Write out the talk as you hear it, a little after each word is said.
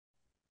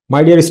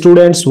My dear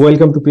students,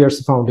 welcome to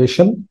PRC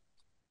foundation.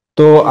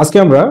 তো আজকে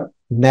আমরা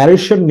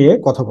ন্যারেশন নিয়ে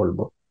কথা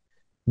বলবো।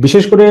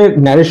 বিশেষ করে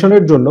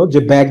ন্যারেশনের জন্য যে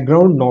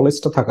ব্যাকগ্রাউন্ড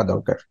নলেজটা থাকা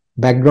দরকার।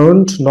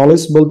 ব্যাকগ্রাউন্ড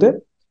নলেজ বলতে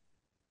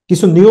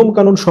কিছু নিয়ম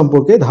কানুন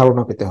সম্পর্কে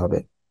ধারণা পেতে হবে।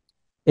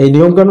 এই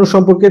নিয়ম কানুন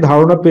সম্পর্কে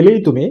ধারণা পেলেই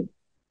তুমি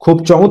খুব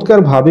চমৎকার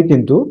ভাবে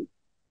কিন্তু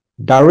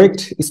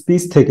ডাইরেক্ট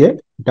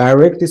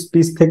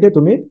স্পিচ থেকে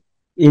তুমি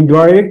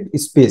indirect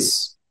speech,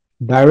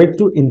 direct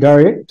two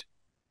indirect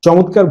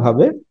চমৎকার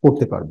ভাবে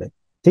করতে পারবে।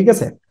 ঠিক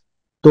আছে?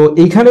 তো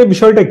এইখানে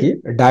বিষয়টা কি,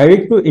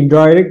 ডাইরেক্ট টু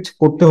ইনডাইরেক্ট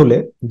করতে হলে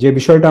যে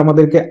বিষয়টা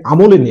আমাদেরকে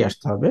আমলে নিয়ে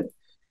আসতে হবে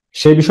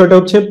সেই বিষয়টা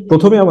হচ্ছে,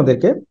 প্রথমে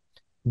আমাদেরকে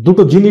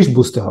দুটো জিনিস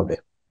বুঝতে হবে।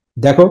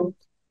 দেখো,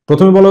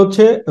 প্রথমে বলা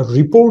হচ্ছে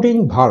রিপোর্টিং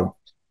ভার্ব।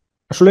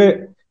 আসলে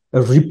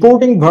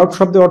রিপোর্টিং ভার্ব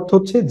শব্দের অর্থ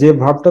হচ্ছে যে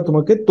ভার্বটা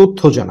তোমাকে তথ্য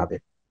জানাবে।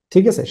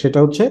 ঠিক আছে? সেটা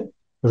হচ্ছে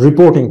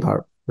রিপোর্টিং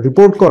ভার্ব।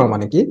 রিপোর্ট করা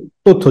মানে কি?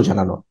 তথ্য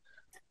জানানো।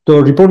 তো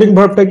রিপোর্টিং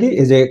ভার্বটা কি?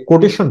 এই যে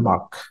কোটেশন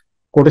মার্ক।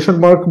 কোটেশন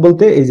মার্ক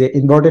বলতে এই যে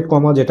ইনভার্টেড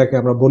কমা যেটাকে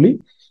আমরা বলি,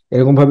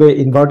 এরকম ভাবে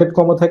ইনভার্টেড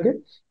কমা থাকে।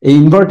 এই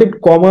ইনভার্টেড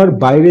কমার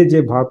বাইরে যে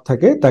ভার্ব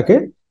থাকে তাকে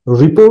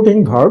রিপোর্টিং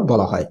ভার্ব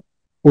বলা হয়।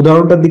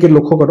 উদাহরণটার দিকে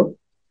লক্ষ্য করো।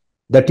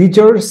 The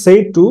teacher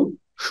said to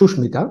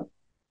Susmita.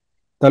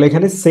 তাহলে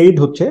এখানে সেড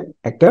হচ্ছে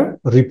একটা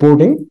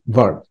রিপোর্টিং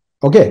ভার্ব।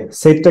 ওকে,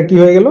 সেডটা কি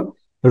হয়ে গেল?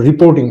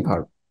 Reporting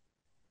verb.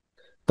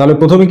 তাহলে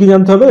প্রথমে কি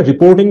জানতে হবে?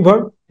 Reporting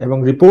verb. এবং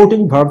রিপোর্টিং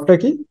ভার্বটা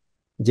কি?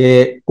 যে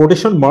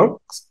কোটেশন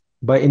মার্কস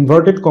বা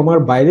ইনভার্টেড কমার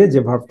বাইরে যে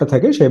ভার্বটা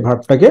থাকে সেই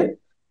ভার্বটাকে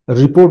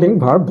রিপোর্টিং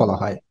ভার্ব বলা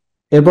হয়।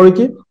 এরপরে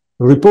কি?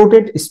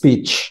 Reported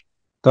speech.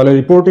 তাহলে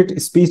রিপোর্টেড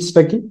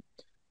স্পিচটা কি?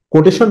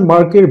 কোটেশন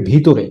মার্কের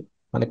ভিতরে,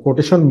 মানে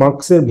কোটেশন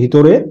মার্কস এর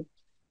ভিতরে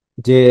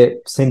যে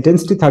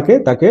সেন্টেন্সটি থাকে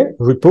তাকে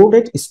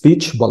রিপোর্টেড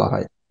স্পিচ বলা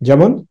হয়।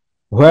 যেমন,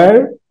 where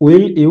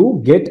will you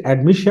get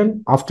admission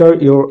after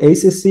your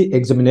HSC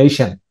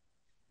examination.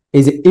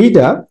 এই যে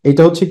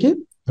এইটা হচ্ছে কি?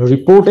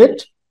 Reported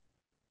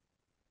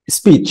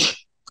speech.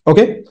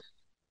 ওকে,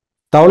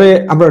 তাহলে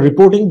আমরা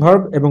রিপোর্টিং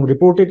ভার্ব এবং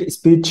রিপোর্টেড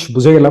স্পিচ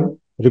বুঝে গেলাম।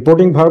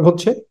 রিপোর্টিং ভার্ব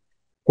হচ্ছে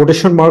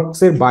কোটেশন মার্কস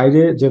এর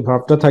বাইরে যে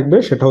ভার্বটা থাকবে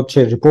সেটা হচ্ছে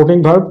রিপোর্টিং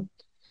ভার্ব।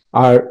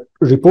 আর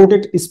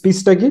রিপোর্টেড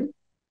স্পিচটা কি?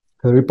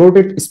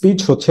 রিপোর্টেড স্পিচ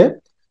হচ্ছে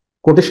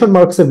কোটেশন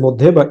মার্কস এর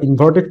মধ্যে বা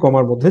ইনভার্টেড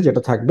কমার মধ্যে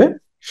যেটা থাকবে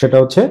সেটা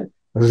হচ্ছে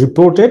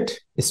রিপোর্টেড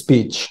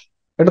স্পিচ।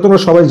 এটা তোমরা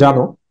সবাই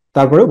জানো,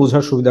 তারপরে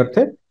বোঝার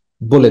সুবিধার্থে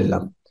বলে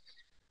দিলাম।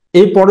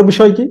 এই পরের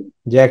বিষয় কি,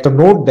 যে একটা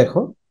নোট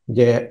দেখো,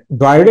 যে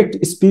ডাইরেক্ট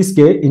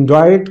স্পিচকে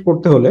ইনডাইরেক্ট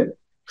করতে হলে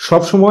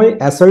সবসময়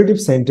অ্যাসার্টিভ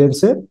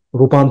সেন্টেন্সে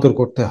রূপান্তর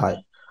করতে হয়।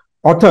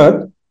 অর্থাৎ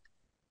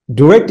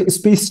ডিরেক্ট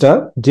স্পিচটা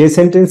যে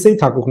সেন্টেন্সেই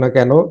থাকুক না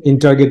কেন,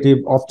 ইন্টারগেটিভ,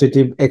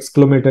 অবজেক্টিভ,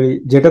 এক্সক্লেমেটরি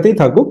যেটাতেই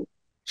থাকুক,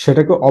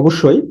 সেটাকে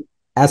অবশ্যই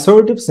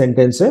অ্যাসার্টিভ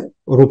সেন্টেন্সে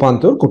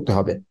রূপান্তর করতে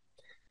হবে।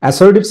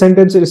 অ্যাসার্টিভ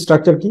সেন্টেন্সের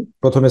স্ট্রাকচার কি?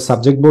 প্রথমে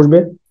সাবজেক্ট বসবে,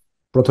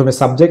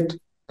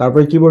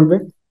 তারপরে কি বলবে?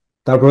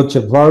 তারপর হচ্ছে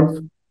ভার্ব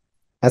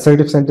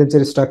অ্যাসার্টিভ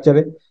সেন্টেন্সের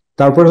স্ট্রাকচারে,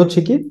 তারপরে হচ্ছে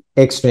কি?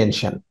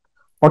 এক্সটেনশন।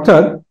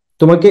 অর্থাৎ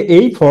তোমাকে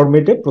এই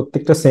ফরম্যাটে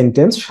প্রত্যেকটা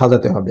সেন্টেন্স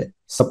সাজাতে হবে।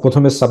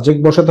 প্রথমে সাবজেক্ট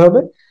বসাতে হবে,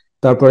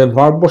 তারপরে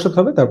ভার্ব বসাতে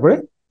হবে, তারপরে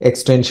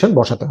এক্সটেনশন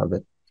বসাতে হবে।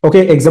 ওকে,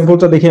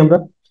 এক্সাম্পলটা দেখি আমরা।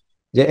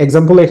 যে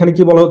এক্সাম্পল এখানে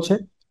কি বলা হচ্ছে?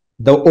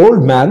 The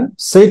old man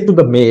said to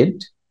the made,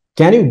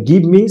 can you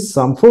give me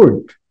some food.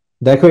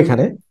 দেখো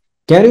এখানে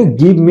can you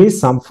give me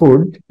some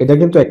food, এটা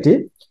কিন্তু একটি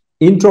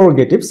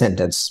ইন্টারোগেটিভ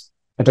সেন্টেন্স।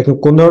 এটা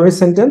কোন ধরনের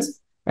সেন্টেন্স?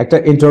 একটা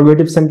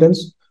ইন্টারোগেটিভ সেন্টেন্স।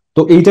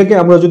 তো এইটাকে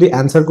আমরা যদি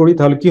অ্যান্সার করি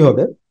তাহলে কি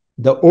হবে?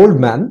 The old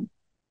man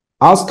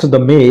asked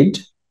the made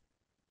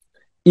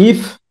if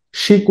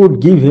she could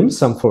give him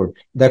some food.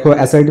 দেখো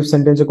অ্যাসার্টিভ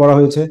সেন্টেন্সে করা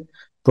হয়েছে।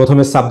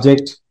 প্রথমে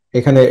সাবজেক্ট,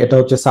 এখানে এটা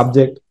হচ্ছে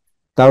সাবজেক্ট,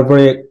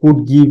 তারপরে কুড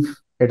গিভ,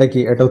 এটা কি?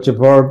 এটা হচ্ছে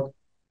ভার্ব,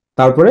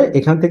 তারপরে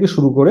এখান থেকে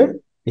শুরু করে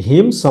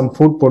হিম সাম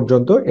ফুড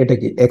পর্যন্ত এটা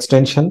কি?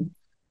 এক্সটেনশন।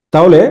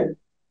 তাহলে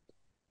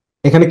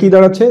এখানে কি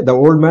দাঁড়াচ্ছে? The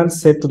old man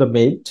said to the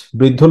made,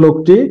 বৃদ্ধ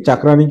লোকটি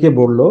চাকরানীকে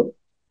বলল,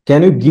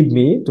 ক্যান ইউ গিভ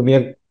মি,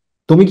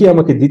 তুমি কি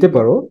আমাকে দিতে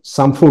পারো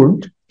সাম ফুড,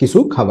 কিছু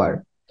খাবার।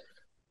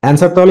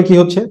 অ্যান্সার তাহলে কি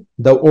হচ্ছে?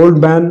 The old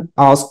man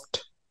asked.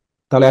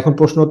 তাহলে এখন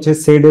প্রশ্ন হচ্ছে,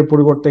 সেড এর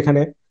পরিবর্তে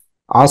এখানে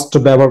আস্কড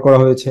ব্যবহার করা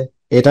হয়েছে,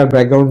 এটার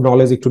ব্যাকগ্রাউন্ড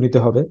নলেজ একটু নিতে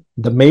হবে।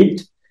 দ্য মেড,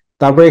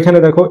 তারপরে এখানে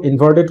দেখো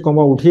ইনভার্টেড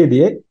কমা উঠিয়ে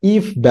দিয়ে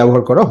ইফ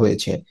ব্যবহার করা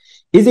হয়েছে।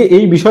 এই যে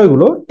এই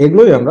বিষয়গুলো,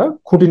 এগুলোই আমরা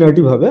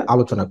খুঁটিনাটি ভাবে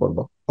আলোচনা করব।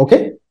 ওকে,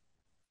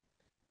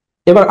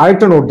 এবার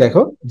আরেকটা নোট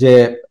দেখো, যে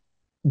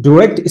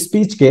ডিরেক্ট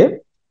স্পিচকে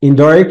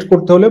ইনডাইরেক্ট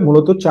করতে হলে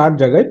মূলত 4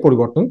 জায়গায়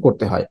পরিবর্তন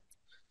করতে হয়।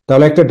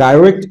 তাহলে একটা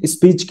ডাইরেক্ট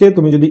স্পিচকে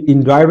তুমি যদি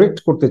ইনডাইরেক্ট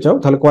করতে চাও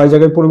তাহলে কয়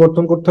জায়গায়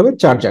পরিবর্তন করতে হবে?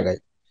 4 জায়গায়।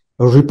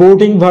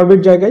 রিপোর্টিং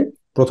ভার্বের জায়গায়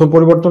প্রথম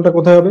পরিবর্তনটা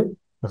কোথায় হবে?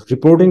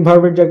 রিপোর্টিং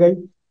ভার্বের জায়গায়।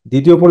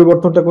 দ্বিতীয়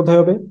পরিবর্তনটা কোথায়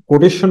হবে?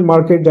 কোটেশন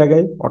মার্কের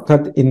জায়গায়,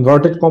 অর্থাৎ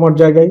ইনভার্টেড কমার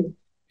জায়গায়।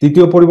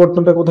 তৃতীয়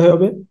পরিবর্তনটা কোথায়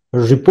হবে?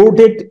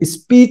 রিপোর্টেড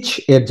স্পিচ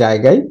এর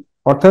জায়গায়,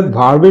 অর্থাৎ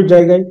ভার্বের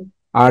জায়গায়।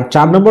 আর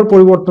 4 নম্বর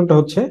পরিবর্তনটা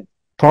হচ্ছে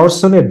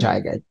পারসনের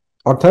জায়গায়,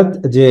 অর্থাৎ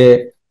যে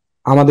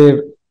আমাদের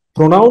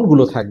প্রোনাউন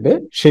গুলো থাকবে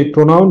সেই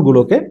প্রোনাউন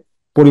গুলোকে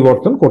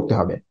পরিবর্তন করতে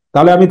হবে।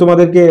 তাহলে আমি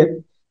তোমাদেরকে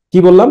কি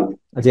বললাম,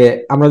 যে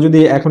আমরা যদি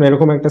এখন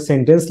এরকম একটা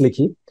সেন্টেন্স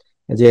লিখি,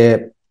 যে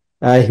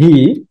হি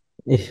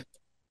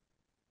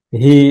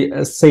হি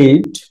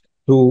সেড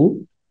টু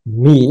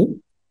মি,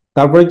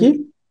 তারপরে কি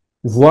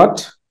what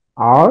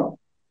are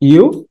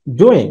you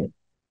doing,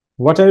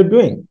 what are you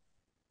doing,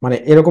 মানে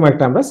এরকম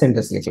একটা আমরা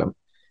সেন্টেন্স লিখলাম।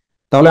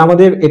 তাহলে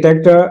আমাদের এটা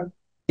একটা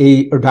এই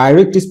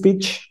ডাইরেক্ট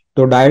স্পিচ।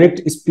 তো ডাইরেক্ট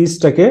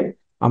স্পিচটাকে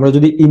আমরা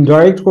যদি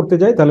ইনডাইরেক্ট করতে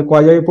যাই তাহলে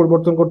কয় জায়গায়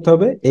পরিবর্তন করতে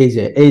হবে, এই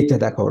যে এইটা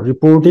দেখো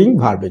রিপোর্টিং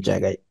ভার্বের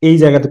জায়গায় এই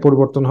জায়গাতে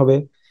পরিবর্তন হবে।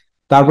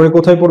 তারপরে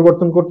কোথায়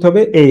পরিবর্তন করতে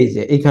হবে, এই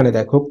যে এইখানে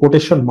দেখো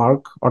কোটেশন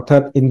মার্ক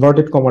অর্থাৎ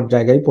ইনভার্টেড কমার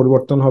জায়গায়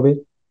পরিবর্তন হবে।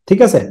 ঠিক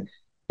আছে,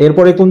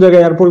 এরপরে কোন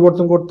জায়গায় আর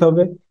পরিবর্তন করতে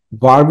হবে,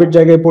 ভার্বের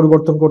জায়গায়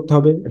পরিবর্তন করতে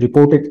হবে,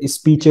 রিপোর্টেড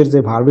স্পিচের যে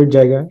ভার্বের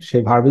জায়গা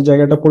সেই ভার্বের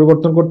জায়গাটা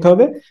পরিবর্তন করতে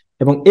হবে।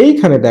 এবং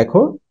এইখানে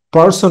দেখো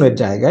পার্সনের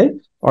জায়গায়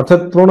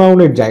অর্থাৎ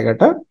প্রোনাউনের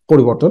জায়গাটা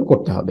পরিবর্তন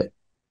করতে হবে।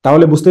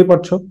 তাহলে বুঝতেই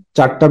পারছো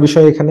চারটা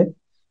বিষয় এখানে,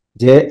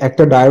 যে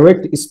একটা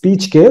ডাইরেক্ট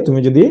স্পিচকে তুমি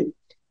যদি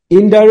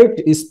ইনডাইরেক্ট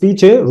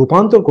স্পিচে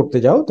রূপান্তর করতে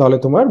যাও তাহলে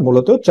তোমার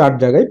মূলত চার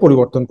জায়গায়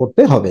পরিবর্তন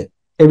করতে হবে।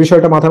 এই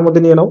বিষয়টা মাথার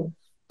মধ্যে নিয়ে নাও।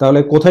 তাহলে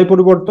কোথায়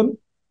পরিবর্তন,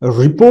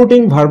 রিপোর্টিং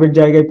ভার্বের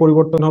জায়গায়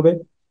পরিবর্তন হবে,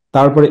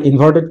 তারপরে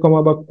ইনভার্টেড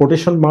কমা বা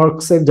কোটেশন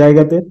মার্কস এর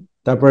জায়গাতে,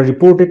 তারপরে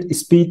রিপোর্টেড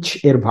স্পিচ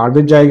এর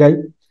ভার্বের জায়গায়,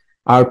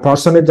 আর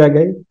পার্সনের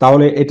জায়গায়।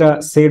 তাহলে এটা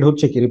সেড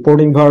হচ্ছে কি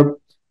রিপোর্টিং ভার্ব,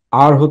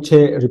 আর হচ্ছে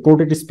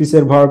রিপোর্টেড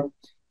স্পিচের ভার্ব,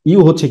 ইউ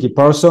হচ্ছে কি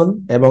পার্সন,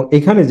 এবং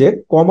এখানে যে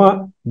কমা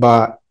বা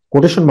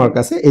কোটেশন মার্ক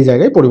আছে এই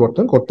জায়গায়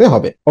পরিবর্তন করতে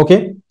হবে। ওকে,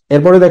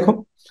 এরপরে দেখো,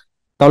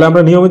 তাহলে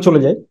আমরা নিয়মে চলে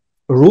যাই।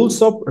 রুলস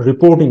অফ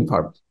রিপোর্টিং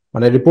ভার্ব,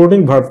 মানে রিপোর্টিং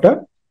ভার্বটা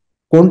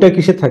কোনটা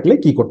কিসে থাকলে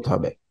কি করতে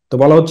হবে। তো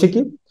বলা হচ্ছে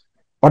কি,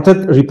 অর্থাৎ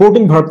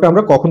রিপোর্টিং ভার্বটা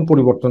আমরা কখন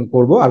পরিবর্তন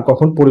করব আর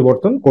কখন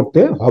পরিবর্তন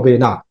করতে হবে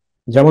না।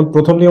 যেমন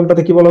প্রথম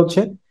নিয়মটাতে কি বলা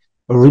হচ্ছে,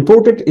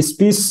 রিপোর্টেড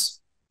স্পিচ,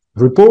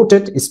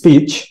 রিপোর্টেড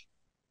স্পিচ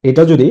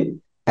এটা যদি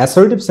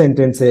অ্যাসার্টিভ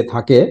সেন্টেন্সে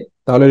থাকে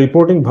তাহলে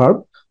রিপোর্টিং ভার্ব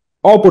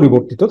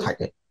অপরিবর্তিত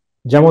থাকে।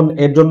 যেমন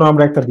এর জন্য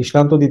আমরা একটা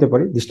দৃষ্টান্ত দিতে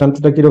পারি।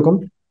 দৃষ্টান্তটা কিরকম,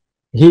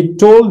 he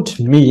told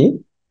me,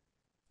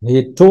 he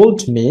told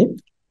me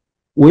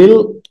will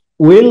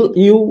will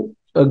you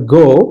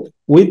go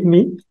with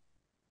me,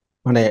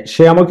 মানে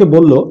সে আমাকে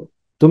বলল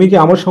তুমি কি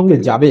আমার সঙ্গে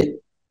যাবে।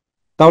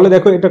 তাহলে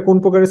দেখো এটা কোন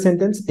প্রকারের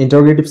সেন্টেন্স,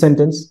 ইন্টারোগেটিভ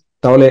সেন্টেন্স।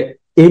 তাহলে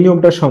এই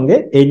নিয়মটার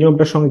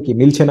সঙ্গে কি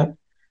মিলছে না।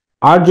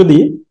 আর যদি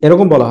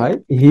এরকম বলা হয়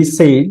he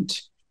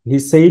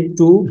said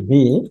to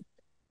me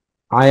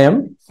I am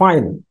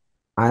fine,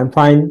 I am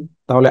fine,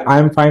 তাহলে আই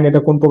এম ফাইন এটা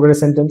কোন প্রকারের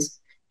সেন্টেন্স,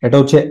 এটা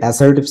হচ্ছে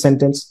অ্যাসার্টিভ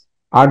সেন্টেন্স।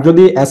 আর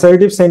যদি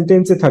অ্যাসার্টিভ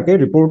সেন্টেন্সে থাকে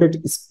রিপোর্টেড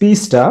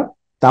স্পিচটা,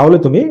 তাহলে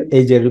তুমি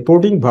এই যে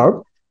রিপোর্টিং ভার্ব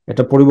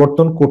এটা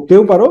পরিবর্তন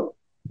করতেও পারো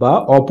বা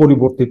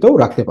অপরিবর্তিতও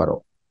রাখতে পারো।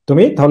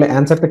 তুমি তাহলে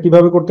অ্যান্সারটা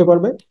কিভাবে করতে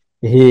পারবে,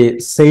 he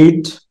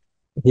said,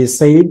 he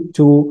said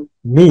to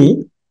me,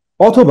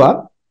 অথবা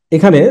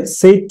এখানে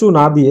সেইড টু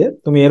না দিয়ে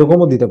তুমি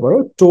এরকমও দিতে পারো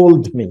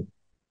টোল্ড মি,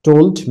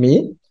 টোল্ড মি।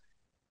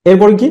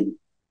 এরপরে কি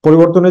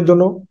পরিবর্তনের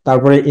জন্য,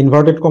 তারপরে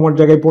ইনভার্টেড কমার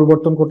জায়গায়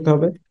পরিবর্তন করতে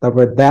হবে,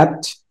 তারপরে দ্যাট,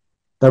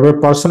 তারপরে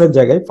পার্সনের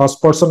জায়গায় ফার্স্ট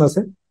পার্সন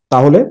আছে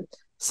তাহলে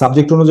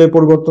সাবজেক্ট অনুযায়ী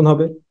পরিবর্তন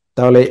হবে।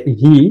 তাহলে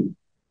হি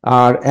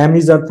আর এম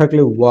ইজ আর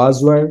থাকলে was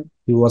were,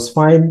 he was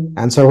fine,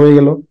 answer হয়ে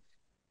গেল।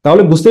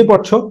 তাহলে বুঝতেই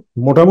পারছো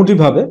মোটামুটি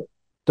ভাবে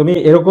তুমি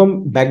এরকম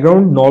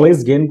ব্যাকগ্রাউন্ড নলেজ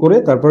গেইন করে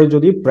তারপরে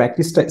যদি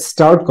প্র্যাকটিসটা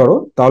স্টার্ট করো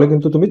তাহলে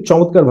কিন্তু তুমি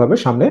চমৎকার ভাবে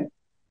সামনে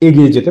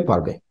এগিয়ে যেতে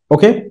পারবে।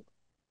 ওকে,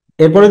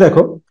 এরপরে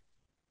দেখো,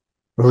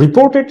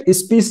 রিপোর্টেড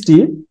স্পিচটি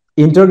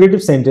ইন্টারোগেটিভ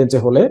সেন্টেন্সে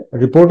হলে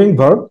রিপোর্টিং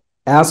ভার্ব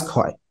অ্যাস্ক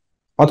হয়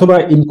অথবা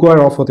ইনকোয়ার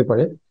অফ হতে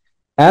পারে,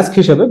 অ্যাস্ক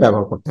হিসেবে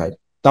ব্যবহার করতে হয়।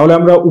 তাহলে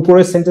আমরা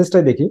উপরের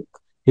সেন্টেন্সটাই দেখি,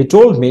 he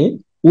told me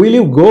will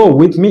you go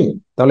with me,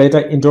 তাহলে এটা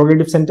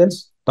ইন্টারোগেটিভ সেন্টেন্স।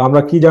 তো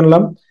আমরা কি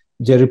জানলাম,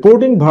 যে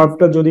রিপোর্টিং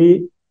ভার্বটা যদি,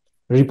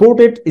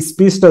 রিপোর্টেড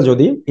স্পিচটা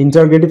যদি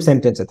ইন্টারোগেটিভ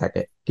সেন্টেন্সে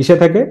থাকে, কিসে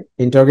থাকে,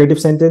 ইন্টারোগেটিভ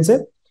সেন্টেন্সে,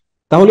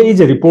 তাহলে এই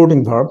যে রিপোর্টিং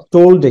ভার্ব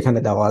টোল্ড এখানে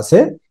দেওয়া আছে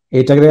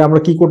এটাকে আমরা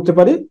কি করতে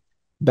পারি,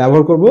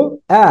 ব্যবহার করব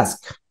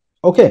অ্যাস্ক।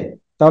 ওকে,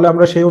 তাহলে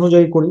আমরা সেই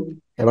অনুযায়ী করি।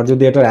 এবার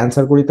যদি এটার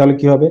অ্যান্সার করি তাহলে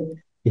কি হবে,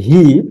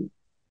 হি,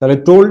 তাহলে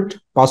টোল্ড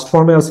পাস্ট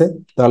ফর্মে আছে,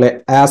 তাহলে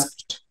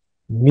অ্যাস্কড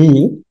মি,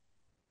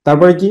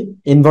 তারপরে কি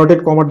ইনভার্টেড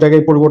কমার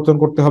জায়গায় পরিবর্তন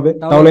করতে হবে।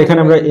 তাহলে এখানে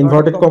আমরা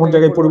ইনভার্টেড কমার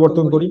জায়গায়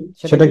পরিবর্তন করি,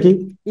 সেটা কি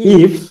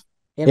ইফ,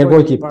 এরপর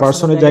কি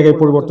পার্সনের জায়গায়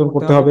পরিবর্তন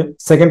করতে হবে,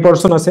 সেকেন্ড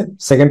পার্সন আছে,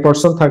 সেকেন্ড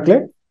পার্সন থাকলে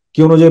কি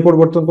অনুযায়ী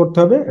পরিবর্তন করতে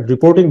হবে,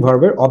 রিপোর্টিং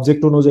ভার্বের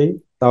অবজেক্ট অনুযায়ী।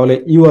 তাহলে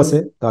ইউ আছে,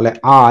 তাহলে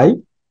আই,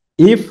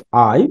 ইফ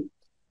আই,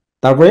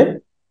 তারপরে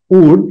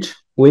উড,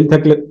 উইল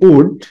থাকলে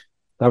উড,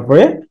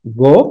 তারপরে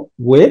গো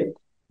উইথ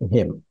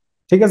হিম।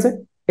 ঠিক আছে,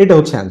 এটা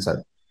হচ্ছে অ্যান্সার।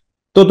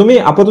 তো তুমি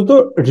আপাতত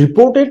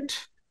রিপোর্টেড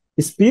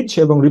স্পিচ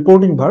এবং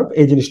রিপোর্টিং ভার্ব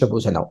এই জিনিসটা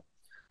বুঝে নাও।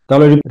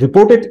 তাহলে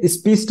রিপোর্টেড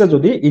স্পিচটা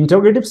যদি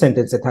ইন্টারোগেটিভ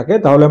সেন্টেন্সে থাকে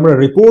তাহলে আমরা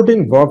রিপোর্টিং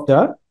ভার্বটা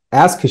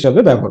অ্যাস্ক হিসাবে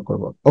ব্যবহার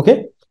করব। ওকে,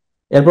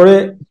 এরপরে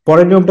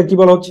পরের নিয়মটা কি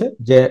বলা হচ্ছে,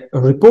 যে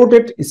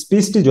রিপোর্টেড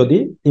স্পিচটি যদি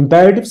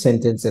ইম্পারেটিভ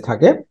সেন্টেন্সে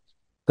থাকে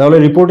তাহলে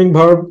reporting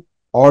verb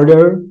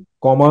order,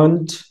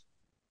 command,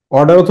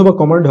 order অথবা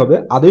কমান্ড হবে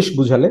আদেশ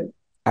বুঝালে,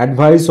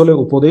 অ্যাডভাইস হলে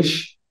উপদেশ,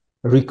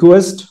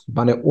 রিকোয়েস্ট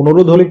মানে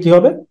অনুরোধ হলে কি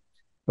হবে,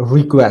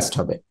 রিকোয়েস্ট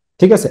হবে।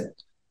 ঠিক আছে,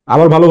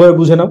 আবার ভালোভাবে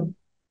বুঝে নাও,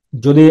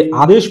 যদি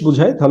আদেশ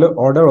বুঝায় তাহলে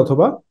অর্ডার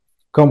অথবা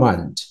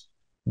কমান্ড,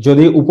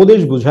 যদি উপদেশ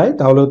বুঝায়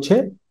তাহলে হচ্ছে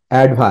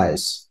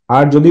অ্যাডভাইস,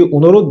 আর যদি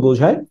অনুরোধ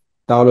বোঝায়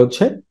তাহলে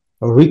হচ্ছে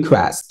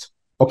রিকোয়েস্ট।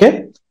 ওকে,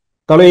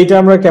 তাহলে এইটা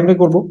আমরা কেমনে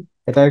করব,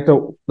 এটা একটা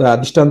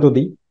দৃষ্টান্ত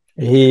দিই।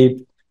 হি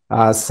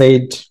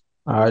সেড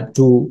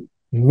টু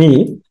মি,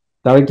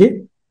 তাহলে কি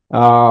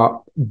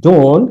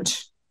ডোন্ট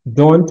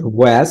ডোন্ট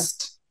ওয়েস্ট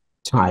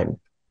টাইম,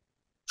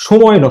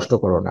 সময় নষ্ট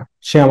করো না,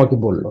 সে আমাকে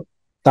বলল।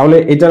 তাহলে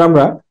এটার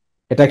আমরা,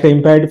 এটা একটা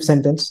ইম্পারেটিভ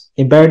সেন্টেন্স।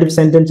 ইম্পারেটিভ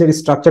সেন্টেন্সের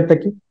স্ট্রাকচারটা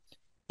কি?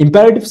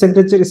 ইম্পারেটিভ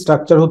সেন্টেন্সের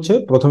স্ট্রাকচার হচ্ছে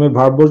প্রথমে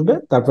ভার্ব বসবে,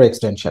 তারপরে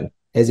এক্সটেনশন।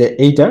 এই যে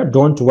এইটা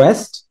ডোন্ট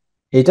ওয়েস্ট,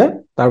 এইটা,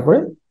 তারপরে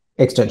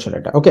এক্সটেনশন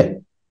এটা। ওকে,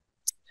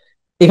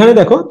 এখানে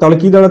দেখো তাহলে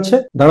কি দাঁড়াচ্ছে,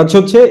 দাঁড়াচ্ছে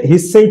হচ্ছে হি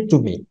সেড টু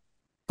মি।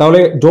 তাহলে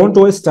ডোন্ট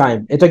ওয়েস্ট টাইম,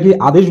 এটা কি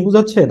আদেশ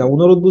বুঝাচ্ছে না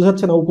অনুরোধ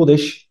বুঝাচ্ছে না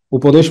উপদেশ?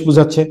 উপদেশ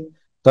বুঝাচ্ছে।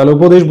 তাহলে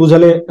উপদেশ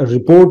বুঝালে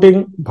রিপোর্টিং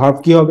ভার্ব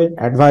কি হবে?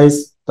 অ্যাডভাইস।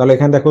 তাহলে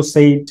এখানে দেখো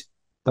সেইড,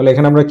 তাহলে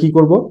এখানে আমরা কি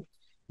করব?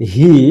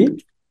 হি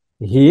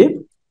হি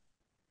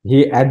he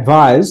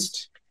advised,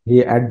 he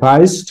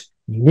advised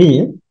me.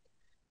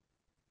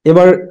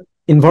 এবার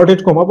ইনভার্টেড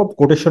কমা বা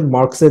কোটেশন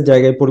মার্কস এর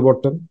জায়গায়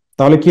পরিবর্তন,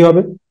 তাহলে কি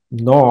হবে?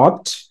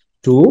 Not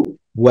to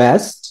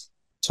waste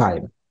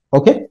time.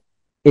 ওকে,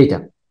 এইটা।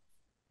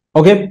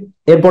 ওকে,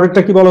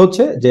 এরপরেরটা কি বলা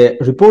হচ্ছে যে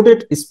রিপোর্টেড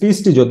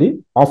স্পিচটি যদি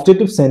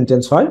অবজেক্টিভ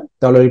সেন্টেন্স হয়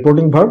তাহলে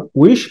reporting verb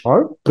wish or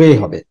pray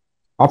হবে।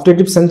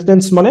 অবজেক্টিভ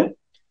সেন্টেন্স মানে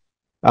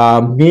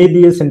মে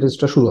দিয়ে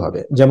সেন্টেন্সটা শুরু হবে,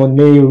 যেমন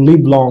may you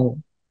live long,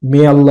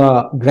 May Allah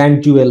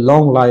grant U a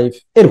long life,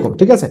 এরকম,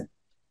 ঠিক আছে?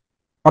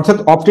 অর্থাৎ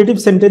অবজেক্টিভ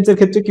সেন্টেন্সের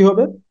ক্ষেত্রে কি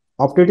হবে?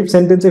 অবজেক্টিভ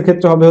সেন্টেন্সের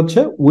ক্ষেত্রে হবে হচ্ছে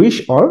উইশ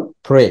অর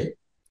প্রে।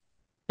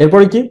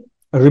 এরপরে কি,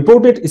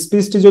 রিপোর্টেড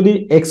স্পিচটি যদি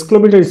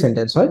এক্সক্লেমেটরি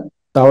সেন্টেন্স হয়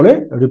তাহলে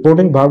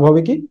রিপোর্টিং ভার্ব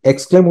হবে কি?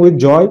 এক্সক্লেম উইথ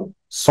জয়,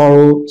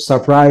 সরো,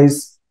 সারপ্রাইজ,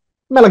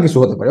 মেলা কিছু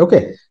হতে পারে। ওকে,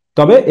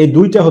 তবে এই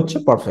দুইটা হচ্ছে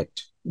পারফেক্ট,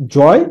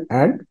 জয়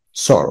অ্যান্ড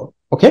সরো।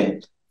 ওকে,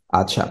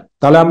 আচ্ছা,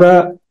 তাহলে আমরা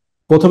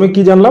প্রথমে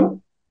কি জানলাম,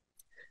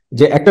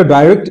 যে একটা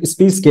ডাইরেক্ট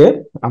স্পিচকে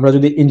আমরা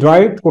যদি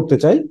ইনডাইরেক্ট করতে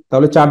চাই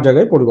তাহলে 4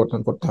 জায়গায় পরিবর্তন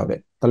করতে হবে।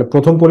 তাহলে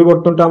প্রথম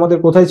পরিবর্তনটা আমাদের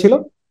কোথায় ছিল?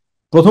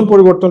 প্রথম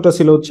পরিবর্তনটা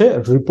ছিল হচ্ছে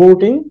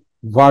রিপোর্টিং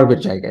ভার্বের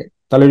জায়গায়।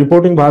 তাহলে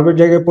রিপোর্টিং ভার্বের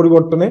জায়গায়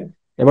পরিবর্তনে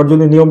এবার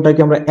যদি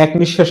নিয়মটাকে আমরা এক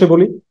নিঃশ্বাসে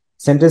বলি,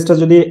 সেন্টেন্সটা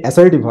যদি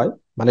অ্যাসার্টিভ হয়,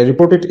 মানে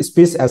রিপোর্টেড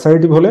স্পিচ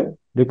অ্যাসার্টিভ হলে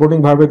রিপোর্টিং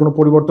ভার্বের কোনো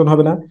পরিবর্তন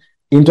হবে না।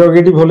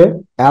 ইন্টারোগেটিভ হলে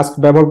অ্যাস্ক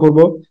ব্যবহার করব।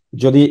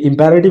 যদি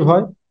ইম্পারেটিভ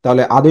হয়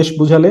তাহলে আদেশ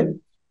বুঝালে,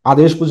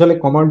 আদেশ বুঝালে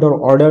কমান্ড অর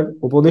অর্ডার,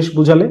 উপদেশ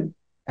বুঝালে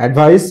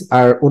অ্যাডভাইস,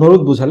 আর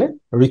অনুরোধ বুঝালে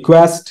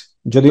রিকোয়েস্ট।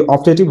 যদি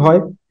অবজেক্টিভ হয়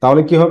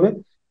তাহলে কি হবে?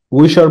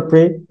 Wish or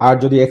pray. আর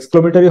যদি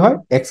এক্সক্লেমেটরি হয়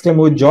এক্সক্লেম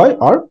উইথ জয়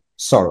অর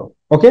সরো।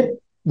 ওকে,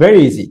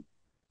 ভেরি ইজি,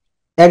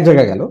 এক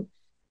জায়গা গেল।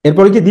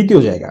 এরপরে কি দ্বিতীয়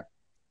জায়গা,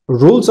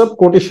 রুলস অফ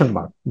কোটেশন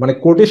মার্ক, মানে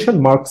কোটেশন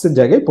মার্কস এর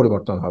জায়গায়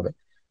পরিবর্তন হবে।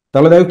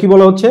 তাহলে দেখো কি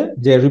বলা হচ্ছে,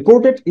 যে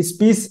রিপোর্টেড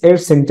স্পিচ এর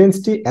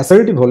সেন্টেন্সটি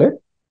অ্যাসার্টিভ হলে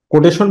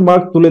কোটেশন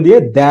মার্ক তুলে দিয়ে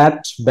দ্যাট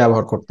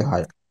ব্যবহার করতে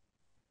হয়।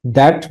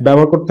 দ্যাট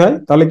ব্যবহার করতে হয়,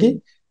 তাহলে কি,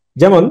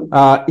 যেমন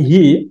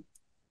হি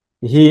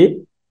he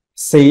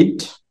said,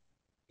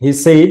 he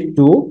said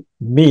to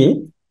me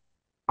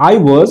I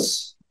was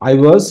I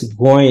was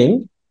going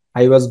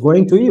I was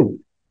going to you,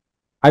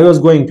 I was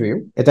going to you,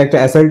 এটা একটা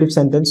অ্যাসার্টিভ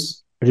সেন্টেন্স।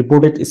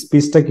 রিপোর্টেড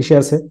স্পিচটা কিসে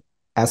আছে?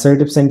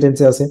 অ্যাসার্টিভ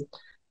সেন্টেন্সে আছে।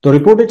 তো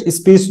রিপোর্টেড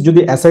স্পিচ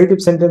যদি অ্যাসার্টিভ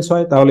সেন্টেন্স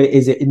হয় তাহলে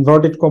এই যে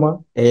ইনভার্টেড কমা,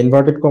 এই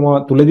ইনভার্টেড কমা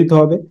তুলে দিতে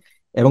হবে,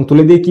 এবং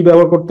তুলে দিয়ে কি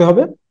ব্যবহার করতে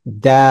হবে?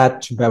 দ্যাট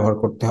ব্যবহার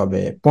করতে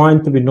হবে। Point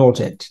two be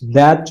noted,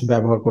 that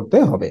ব্যবহার করতে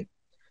হবে।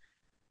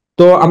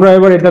 তো আমরা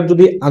এবার এটার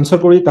যদি আনসার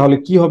করি তাহলে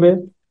কি হবে?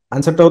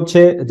 আনসারটা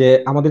হচ্ছে যে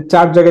আমাদের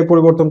 4 জায়গায়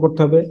পরিবর্তন করতে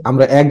হবে।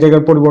 আমরা এক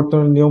জায়গার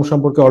পরিবর্তনের নিয়ম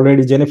সম্পর্কে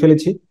অলরেডি জেনে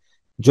ফেলেছি।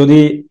 যদি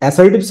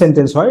অ্যাসার্টিভ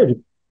সেন্টেন্স হয়,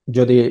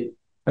 যদি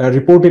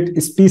রিপোর্টেড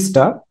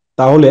স্পিচটা,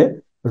 তাহলে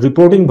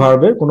রিপোর্টিং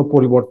ভার্বের কোনো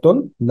পরিবর্তন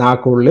না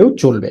করলেও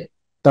চলবে।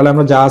 তাহলে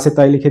আমরা যা আছে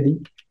তাই লিখে দিই,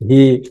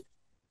 হি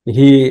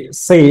হি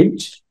সেড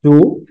টু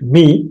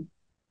মি,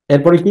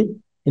 এরপরে কি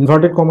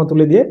ইনভার্টেড কমা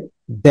তুলে দিয়ে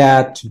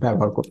দ্যাট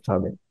ব্যবহার করতে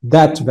হবে।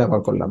 দ্যাট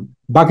ব্যবহার করলাম,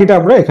 বাকিটা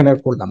আমরা এখানে আর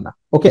করলাম না।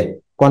 ওকে,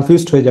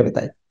 কনফিউজড হয়ে যাবে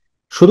তাই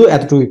শুধু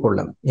এতটুকুই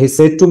করলাম, he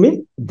said to me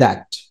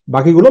that,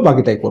 বাকিগুলো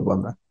বাকিটাই করবো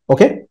আমরা।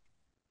 ওকে,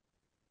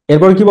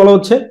 এরপরে কি বলা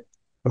হচ্ছে,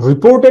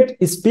 রিপোর্টেড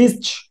স্পিচ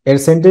এর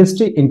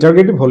সেন্টেন্সটি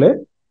ইন্টারগেটিভ হলে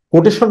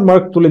কোটেশন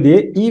মার্ক তুলে দিয়ে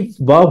ইফ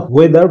বা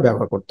ওয়েদার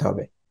ব্যবহার করতে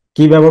হবে।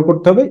 কি ব্যবহার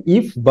করতে হবে?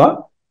 ইফ বা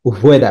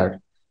ওয়েদার।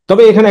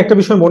 তবে এখানে একটা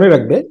বিষয় মনে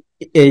রাখবে,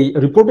 এই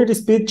রিপোর্টেড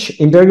স্পিচ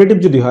ইন্টারগেটিভ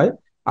যদি হয়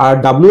আর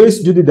ডাব্লিউএস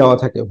যদি দেওয়া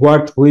থাকে,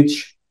 হোয়াট, হুইচ,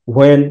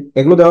 হোয়েন,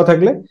 এগুলো দেওয়া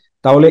থাকলে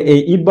তাহলে এই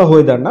ইফ বা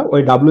ওয়েদার না,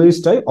 ওই ডাব্লিউএস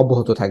টাই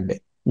অব্যাহত থাকবে।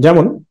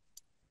 যেমন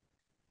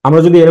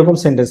আমরা যদি এরকম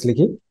সেন্টেন্স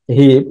লিখি,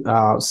 he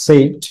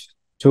said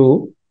to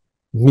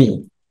me,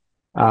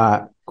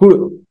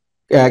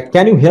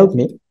 can you help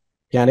me,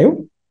 can you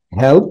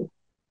help,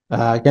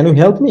 can you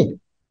help me,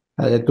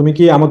 তুমি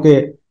কি আমাকে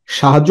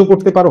সাহায্য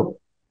করতে পারো,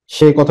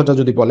 সেই কথাটা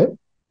যদি বলে,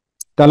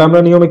 তাহলে আমরা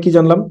নিয়মে কি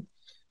জানলাম,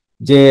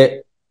 যে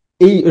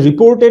এই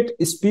রিপোর্টেড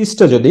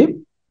স্পিচটা যদি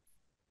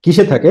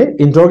কিসে থাকে?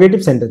 ইন্টারোগেটিভ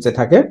সেন্টেন্সে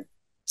থাকে,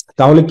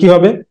 তাহলে কি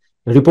হবে?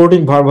 রিপোর্টিং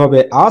ভার্ব হবে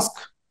আস্ক,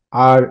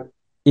 আর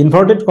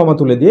ইনভার্টেড কমা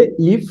তুলে দিয়ে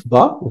ইফ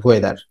বা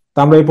ওয়েদার। তা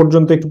আমরা এই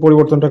পর্যন্ত একটু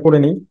পরিবর্তনটা করে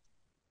নিই।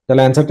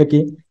 তাহলে অ্যান্সারটা কি?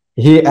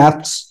 হি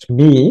আস্কড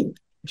মি,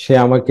 সে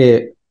আমাকে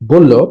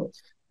বলল,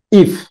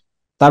 ইফ,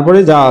 তারপরে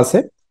যা আছে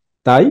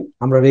তাই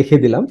আমরা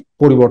রেখে দিলাম,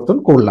 পরিবর্তন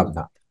করলাম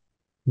না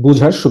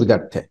বুঝার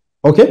সুবিধার্থে।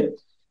 ওকে,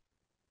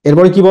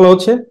 এরপরে কি বলা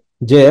হচ্ছে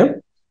যে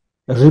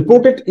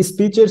রিপোর্টেড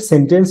স্পিচের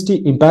সেন্টেন্সটি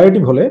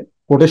ইম্পারেটিভ হলে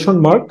কোটেশন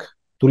মার্ক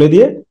তুলে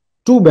দিয়ে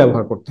টু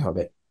ব্যবহার করতে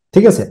হবে।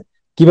 ঠিক আছে,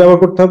 কি ব্যবহার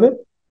করতে হবে?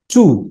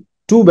 টু,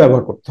 টু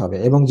ব্যবহার করতে হবে,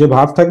 এবং যে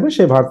ভার্ব থাকবে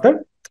সেই ভার্বটার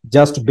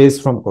জাস্ট বেস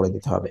ফর্ম করে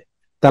দিতে হবে।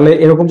 তাহলে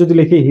এরকম যদি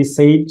লিখি, he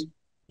said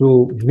to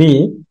me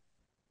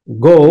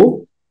go,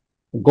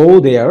 go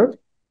there,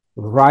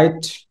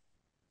 right,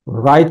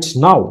 right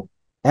now,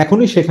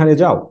 এখনই সেখানে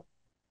যাও,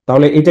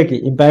 তাহলে এটা কি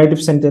ইম্পারেটিভ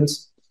সেন্টেন্স।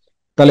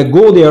 তাহলে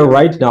গো দেয়ার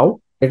রাইট নাও,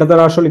 এটা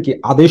দ্বারা আসলে কি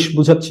আদেশ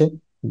বুঝাচ্ছে,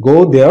 গো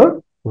দেয়ার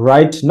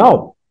রাইট নাও,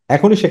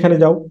 এখনই সেখানে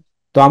যাও।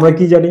 তো আমরা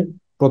কি জানি,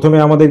 প্রথমে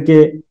আমাদেরকে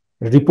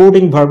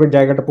রিপোর্টিং ভার্বের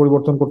জায়গাটা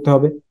পরিবর্তন করতে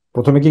হবে।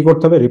 প্রথমে কি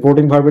করতে হবে?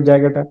 রিপোর্টিং ভার্বের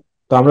জায়গাটা।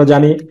 তো আমরা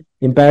জানি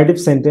ইম্পারেটিভ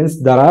সেন্টেন্স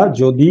দ্বারা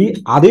যদি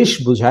আদেশ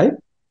বুঝায়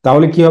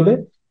তাহলে কি হবে?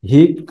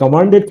 হি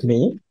কমান্ডেড মি,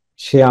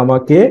 সে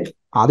আমাকে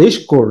আদেশ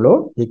করলো,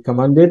 হি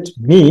কমান্ডেড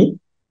মি,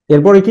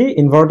 এরপরে কি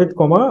ইনভার্টেড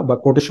কমা বা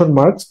কোটেশন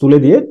মার্কস তুলে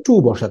দিয়ে টু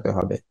বসাতে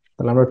হবে।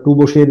 তাহলে আমরা টু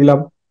বসিয়ে দিলাম।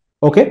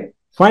 ওকে,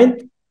 ফাইন।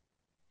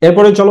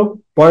 এরপরে চলো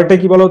পরেরটা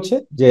কি বলা হচ্ছে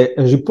যে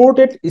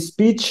রিপোর্টেড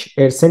স্পিচ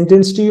এর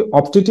সেন্টেন্সটি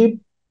অপটেটিভ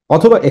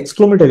অথবা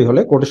এক্সক্লেমেটরি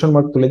হলে কোটেশন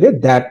মার্ক তুলে দিয়ে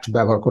দ্যাট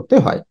ব্যবহার করতে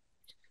হয়।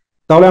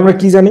 তাহলে আমরা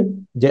কি জানি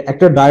যে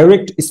একটা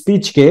ডাইরেক্ট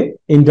স্পিচকে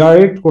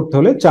ইনডাইরেক্ট করতে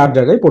হলে চার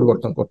জায়গায়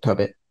পরিবর্তন করতে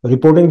হবে।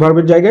 রিপোর্টিং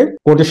ভার্বের জায়গায়,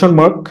 কোটেশন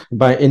মার্ক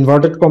বা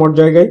ইনভার্টেড কমার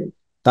জায়গায়,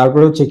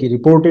 তারপরে হচ্ছে কি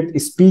রিপোর্টেড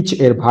স্পিচ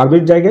এর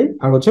ভার্বের জায়গায়,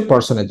 আর হচ্ছে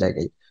পার্সনের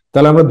জায়গায়।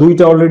 তাহলে আমরা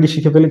দুইটা অলরেডি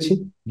শিখে ফেলেছি।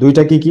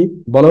 দুইটা কি কি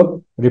বলো?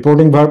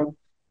 রিপোর্টিং ভার্ব,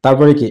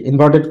 তারপরে কি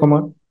ইনভার্টেড কমা।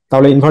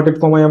 তাহলে ইনভার্টেড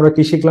কমায় আমরা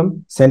কি শিখলাম?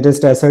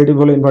 সেন্টেন্সটা অ্যাসার্টিভ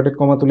হলে ইনভার্টেড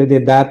কমা তুলে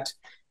দিয়ে দ্যাট,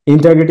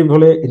 ইন্টারগেটিভ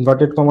হলে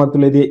ইনভার্টেড কমা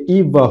তুলে দিয়ে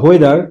ইফ বা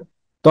হোয়েদার।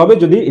 তবে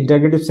যদি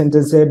ইন্টারগেটিভ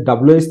সেন্টেন্সে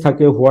ডাব্লিউএস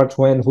থাকে, হোয়াট,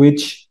 হোয়েন, হুইচ,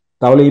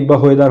 তাহলে ইফ বা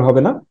হোয়েদার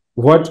হবে না,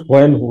 হোয়াট,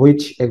 হোয়েন,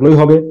 হুইচ এগুলোই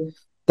হবে।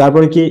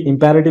 তারপরে কি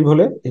ইম্পারেটিভ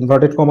হলে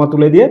ইনভার্টেড কমা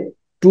তুলে দিয়ে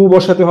টু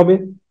বসাতে হবে।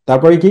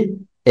 তারপরে কি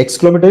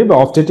এক্সক্লেমেটরি বা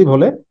অবজেক্টিভ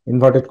হলে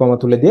ইনভার্টেড কমা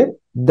তুলে দিয়ে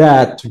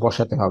দ্যাট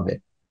বসাতে হবে।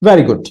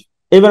 Very good.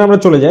 এবার আমরা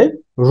চলে যাই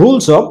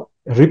rules of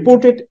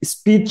reported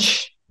speech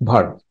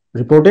verb,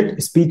 reported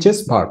speeches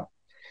verb.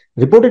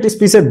 Reported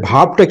স্পিচের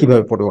ভার্বটা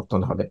কিভাবে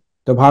পরিবর্তন হবে?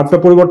 তো ভার্বটা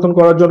পরিবর্তন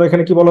করার জন্য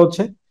এখানে কি বলা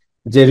হচ্ছে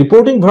যে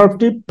রিপোর্টিং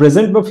ভার্বটি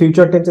প্রেজেন্ট বা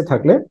ফিউচার টেন্সে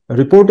থাকলে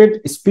রিপোর্টেড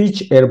স্পিচ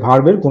এর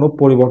ভার্বের কোনো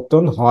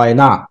পরিবর্তন হয়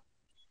না।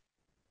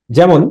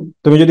 যেমন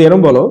তুমি যদি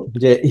এরকম বলো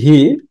যে হি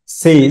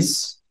সেইজ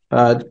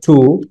to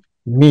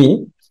me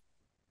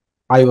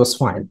I was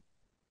fine,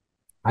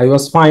 I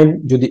was fine,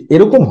 যদি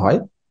এরকম হয়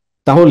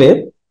তাহলে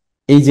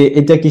এই যে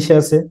এটা কিসে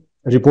আছে?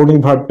 রিপোর্টিং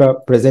ভার্বটা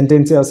প্রেজেন্ট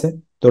টেন্সে আছে।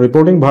 তো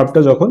রিপোর্টিং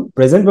ভার্বটা যখন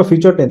প্রেজেন্ট বা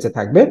ফিউচার টেন্সে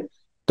থাকবে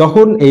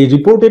তখন এই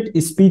রিপোর্টেড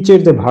স্পিচের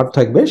যে ভার্ব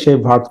থাকবে সেই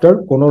ভার্বটার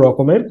কোনো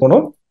রকমের কোনো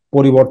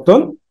পরিবর্তন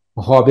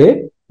হবে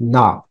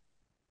না।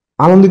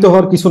 আনন্দিত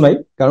হওয়ার কিছু নাই,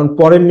 কারণ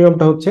পরের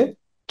নিয়মটা হচ্ছে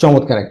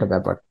চমৎকার একটা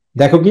ব্যাপার।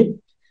 দেখো কি,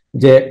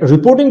 যে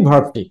রিপোর্টিং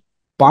ভার্বটি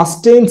পাস্ট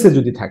টেন্সে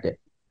যদি থাকে,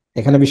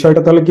 এখানে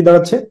বিষয়টা তাহলে কি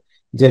দাঁড়াচ্ছে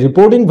যে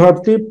রিপোর্টিং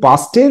ভার্বটি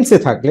পাস্ট টেন্সে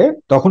থাকলে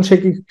তখন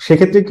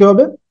সেক্ষেত্রে কি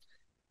হবে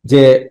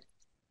যে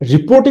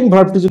রিপোর্টিং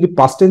ভার্বটি যদি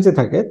পাস্ট টেন্সে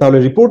থাকে তাহলে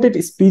রিপোর্টেড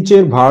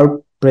স্পিচের ভার্ব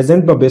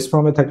প্রেজেন্ট বা বেস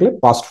ফর্মে থাকলে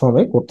পাস্ট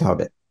ফর্মে করতে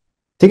হবে।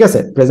 ঠিক আছে,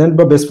 প্রেজেন্ট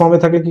বা বেস ফর্মে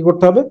থাকলে কি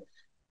করতে হবে?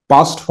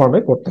 পাস্ট ফর্মে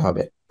করতে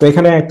হবে। তো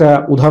এখানে একটা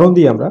উদাহরণ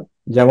দিই আমরা,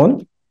 যেমন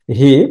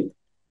হি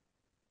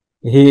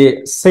he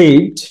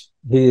said,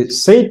 he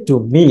said to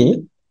me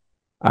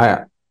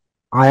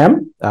I am,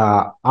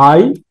 I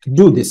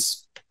do this,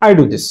 I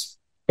do this,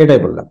 এটাই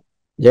বললাম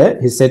যে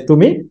he said to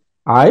me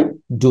I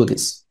do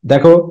this.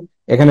 দেখো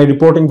এখানে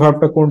রিপোর্টিং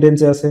ভার্বটা কোন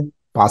টেন্সে আছে?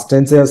 পাস্ট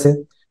টেন্সে আছে।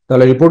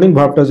 তাহলে রিপোর্টিং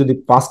ভার্বটা যদি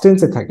পাস্ট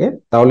টেন্সে থাকে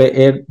তাহলে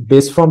এর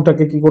বেস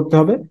ফর্মটাকে কি করতে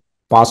হবে?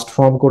 পাস্ট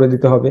ফর্ম করে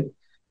দিতে হবে।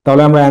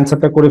 তাহলে আমরা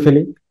অ্যান্সারটা করে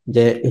ফেলি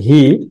যে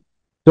he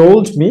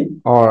told me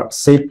or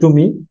said to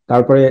me,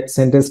 তারপরে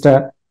সেন্টেন্সটা,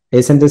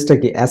 এই সেন্টেন্সটা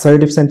কি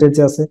অ্যাসার্টিভ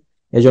সেন্টেন্সে আছে,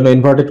 এই জন্য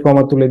ইনভার্টেড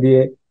কমা তুলে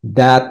দিয়ে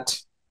দ্যাট,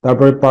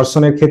 তারপরে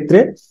পার্সনের ক্ষেত্রে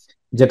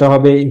যেটা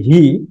হবে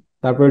হি,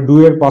 তারপরে ডু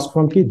এর পাস্ট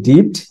ফর্ম কি?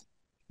 Did,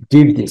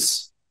 did this.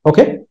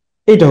 ওকে,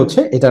 এইটা হচ্ছে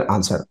এটার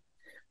আনসার।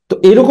 তো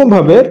এরকম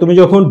ভাবে তুমি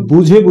যখন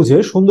বুঝে বুঝে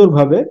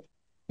সুন্দরভাবে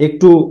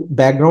একটু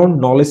ব্যাকগ্রাউন্ড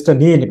নলেজটা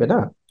নিয়ে নেবে না,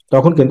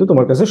 তখন কিন্তু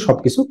তোমার কাছে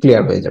সবকিছু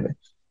ক্লিয়ার হয়ে যাবে।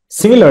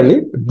 Similarly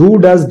do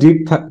does did,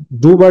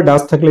 do বা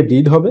ডাজ থাকলে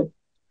ডিড হবে,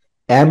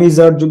 অ্যাম ইজ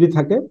আর যদি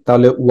থাকে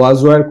তাহলে ওয়াজ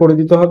ওয়ার করে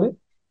দিতে হবে,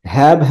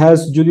 হ্যাভ হ্যাজ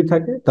যদি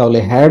থাকে তাহলে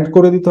হ্যাড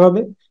করে দিতে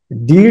হবে,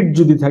 ডিড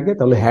যদি থাকে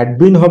তাহলে হ্যাড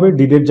বিন হবে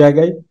ডিডের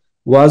জায়গায়,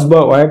 ওয়াজ বা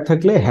ওয়ার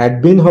থাকলে হ্যাড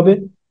বিন হবে,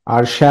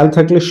 আর শ্যাল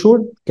থাকলে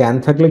শুড, ক্যান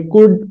থাকলে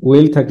কুড,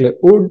 উইল থাকলে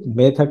উড,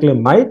 মে থাকলে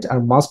মাইট, আর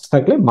মাস্ট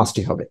থাকলে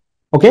মাস্টই হবে।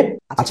 ওকে,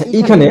 আচ্ছা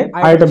এইখানে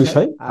আরেকটা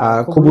বিষয়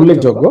খুব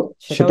উল্লেখযোগ্য,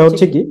 সেটা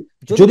হচ্ছে কি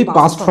যদি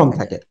পাস্ট ফর্ম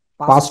থাকে,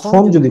 পাস্ট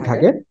ফর্ম যদি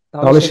থাকে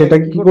তাহলে সেটা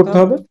কি করতে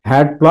হবে?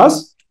 হ্যাড প্লাস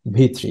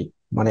ভি3,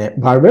 মানে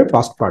ভার্বের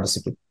past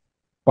participle,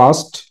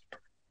 past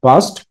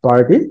past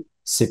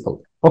participle.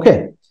 ওকে,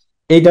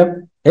 এইটা।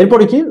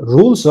 এরপরে কি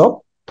রুলস অফ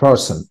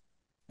পার্সন,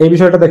 এই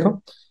বিষয়টা দেখো।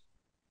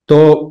 তো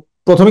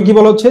প্রথমে কি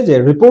বলা হচ্ছে যে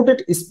রিপোর্টেড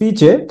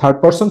স্পিচে থার্ড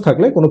পার্সন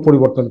থাকলে কোনো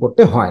পরিবর্তন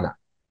করতে হয় না।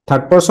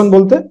 থার্ড পার্সন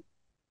বলতে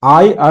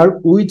আই আর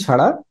উই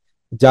ছাড়া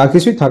যা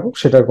কিছুই থাকুক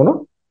সেটার কোনো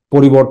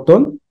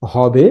পরিবর্তন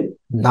হবে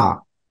না।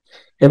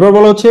 এবার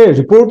বলা হচ্ছে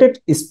রিপোর্টেড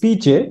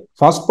স্পিচে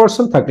ফার্স্ট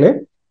পারসন থাকলে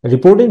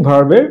রিপোর্টিং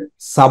ভার্বের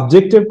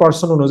সাবজেক্টের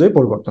পারসন অনুযায়ী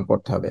পরিবর্তন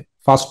করতে হবে।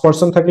 ফার্স্ট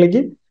পারসন থাকলে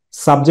কি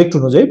সাবজেক্ট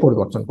অনুযায়ী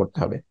পরিবর্তন করতে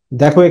হবে।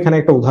 দেখো এখানে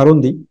একটা উদাহরণ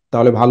দিই,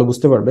 তাহলে ভালো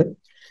বুঝতে পারবে।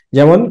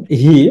 যেমন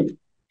he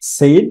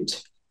said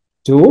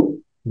to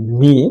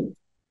me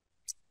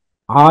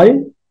I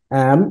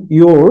am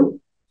your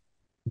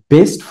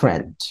best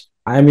friend,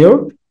 I am your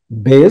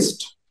best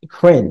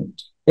friend,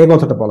 এই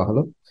কথাটা বলা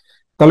হলো।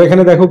 তাহলে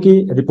এখানে দেখো কি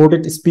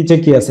রিপোর্টেড স্পিচে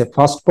কি আছে,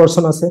 ফার্স্ট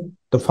পারসন আছে।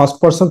 তো ফার্স্ট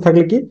পারসন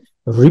থাকলে কি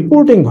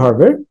রিপোর্টিং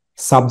ভার্বের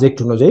সাবজেক্ট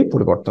অনুযায়ী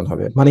পরিবর্তন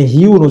হবে, মানে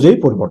হি অনুযায়ী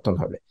পরিবর্তন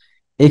হবে।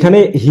 এখানে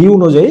হি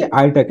অনুযায়ী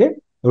আইটাকে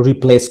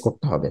রিপ্লেস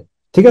করতে হবে।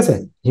 ঠিক আছে,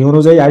 হি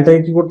অনুযায়ী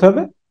আইটাকে কি করতে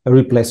হবে,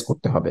 রিপ্লেস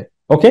করতে হবে।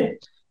 ওকে,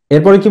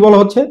 এরপরে কি বলা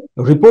হচ্ছে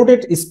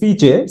রিপোর্টেড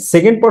স্পিচে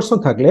সেকেন্ড পারসন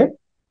থাকলে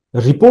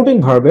রিপোর্টিং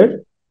ভার্বের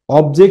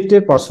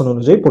অবজেক্টের পারসন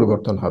অনুযায়ী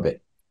পরিবর্তন হবে।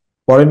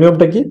 পরের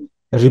নিয়মটা কি,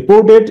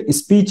 রিপোর্টেড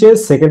স্পিচে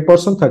সেকেন্ড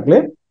পারসন থাকলে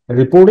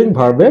রিপোর্টিং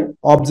ভার্বের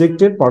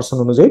অবজেক্টের পারসন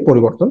অনুযায়ী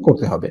পরিবর্তন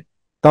করতে হবে।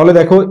 তাহলে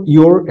দেখো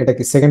ইউর, এটা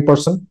কি সেকেন্ড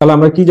পারসন, তাহলে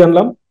আমরা কি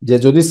জানলাম যে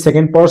যদি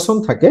সেকেন্ড পারসন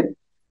থাকে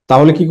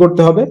তাহলে কি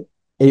করতে হবে,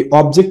 এই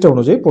অবজেক্ট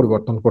অনুযায়ী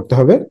পরিবর্তন করতে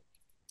হবে,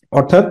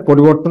 অর্থাৎ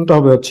পরিবর্তনটা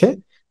হবে হচ্ছে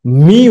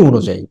মি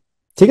অনুযায়ী।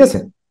 ঠিক আছে,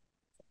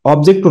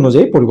 অবজেক্ট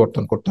অনুযায়ী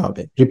পরিবর্তন করতে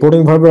হবে।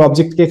 রিপোর্টিং ভার্বের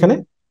অবজেক্ট কি এখানে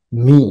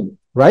মি,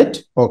 রাইট?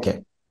 ওকে,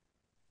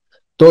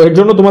 তো এর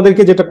জন্য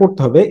তোমাদেরকে যেটা করতে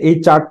হবে এই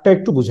চার্টটা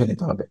একটু বুঝে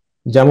নিতে হবে।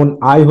 যেমন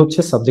আই হচ্ছে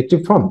সাবজেক্টিভ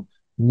ফর্ম,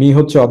 মি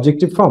হচ্ছে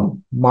অবজেক্টিভ ফর্ম,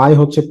 মাই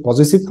হচ্ছে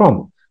পজেসিভ ফর্ম,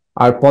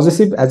 আর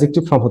পজেসিভ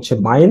অ্যাডজেক্টিভ ফর্ম হচ্ছে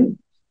mine,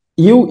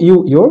 you you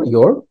your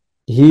your,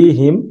 he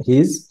him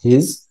his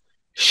his,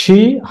 she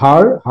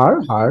her her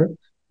her,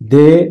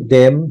 they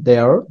them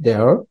দেয়ার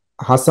দেয়ার,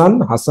 হাসান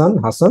হাসান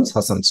হাসানস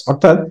হাসানস।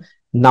 অর্থাৎ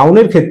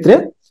নাউনের ক্ষেত্রে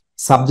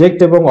সাবজেক্ট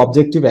এবং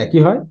অবজেক্টিভ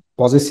একই হয়,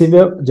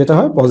 পজেসিভে যেটা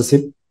হয় পজেসিভ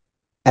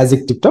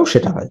অ্যাডজেক্টিভটাও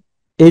সেটা হয়।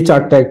 এই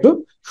চার্টটা একটু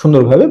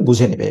সুন্দরভাবে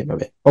বুঝে নেবে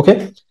এইভাবে। ওকে,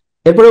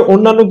 এরপরে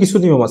অন্যান্য কিছু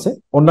নিয়ম আছে।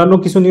 অন্যান্য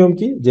কিছু নিয়ম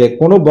কি, যে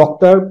কোনো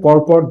বক্তার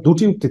পরপর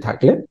দুটি উক্তি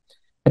থাকলে,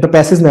 এটা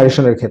প্যাসেজ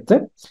ন্যারেশনের ক্ষেত্রে,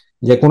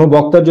 যে কোনো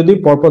বক্তার যদি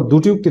পরপর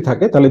দুটি উক্তি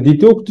থাকে তাহলে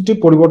দ্বিতীয় উক্তিটি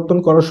পরিবর্তন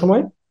করার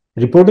সময়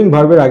রিপোর্টিং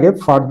ভার্বের আগে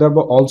ফার্দার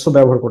বা অলসো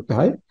ব্যবহার করতে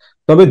হয়।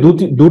 তবে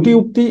দুটি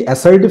উক্তি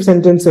অ্যাসার্টিভ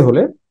সেন্টেন্সে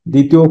হলে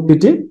দ্বিতীয়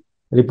উক্তিটি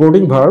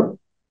রিপোর্টিং ভার্ব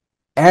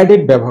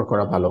অ্যাডেড ব্যবহার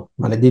করা ভালো।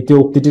 মানে দ্বিতীয়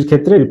উক্তিটির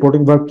ক্ষেত্রে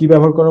রিপোর্টিং ভার্ব কি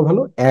ব্যবহার করা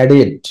ভালো,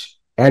 অ্যাডেড।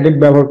 অ্যাডেড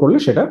ব্যবহার করলে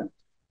সেটা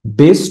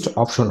বেস্ট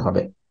অপশন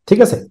হবে। ঠিক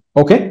আছে,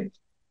 ওকে।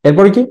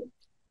 এরপরে কি,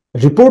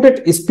 রিপোর্টেড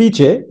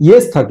স্পিচে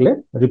ইয়েস থাকলে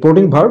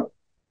reporting verb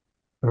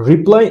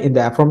reply in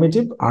the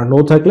affirmative, R no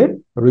থাকলে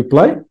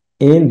রিপ্লাই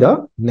ইন দ্য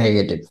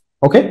নেগেটিভ।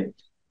 ওকে,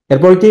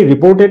 এরপরে কি,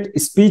 রিপোর্টেড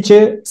স্পিচে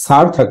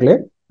স্যার থাকলে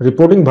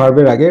রিপোর্টিং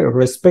ভার্বের আগে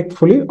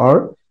রেসপেক্টফুলি অর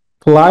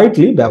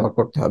পোলাইটলি ব্যবহার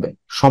করতে হবে,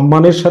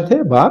 সম্মানের সাথে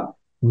বা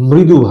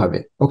মৃদুভাবে।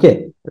 ওকে,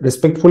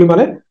 রেসপেক্টফুলি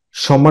মানে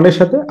সম্মানের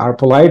সাথে, আর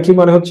পোলাইটলি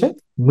মানে হচ্ছে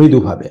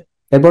মৃদুভাবে।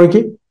 এরপরে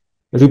কি,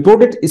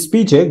 রিপোর্টেড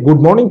স্পিচে গুড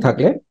মর্নিং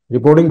থাকলে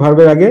রিপোর্টিং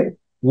ভার্বের আগে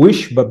উইশ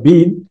বা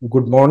বিড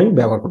গুড মর্নিং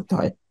ব্যবহার করতে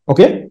হয়।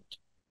 ওকে,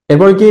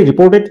 এরপরে কি,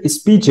 রিপোর্টেড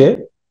স্পিচে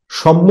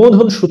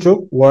সম্বোধন সূচক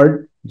ওয়ার্ড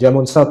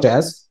যেমন সাচ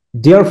অ্যাজ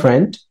ডিয়ার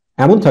ফ্রেন্ড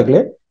এমন থাকলে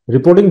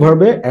রিপোর্টিং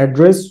ভার্বে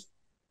অ্যাড্রেস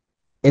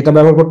এটা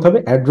ব্যবহার করতে হবে,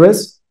 অ্যাড্রেস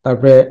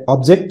তারপরে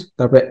অবজেক্ট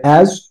তারপরে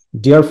অ্যাজ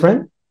ডিয়ার ফ্রেন্ড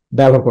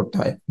ব্যবহার করতে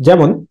হয়।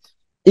 যেমন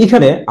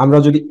এখানে আমরা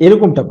যদি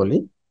এরকমটা বলি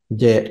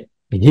যে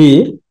he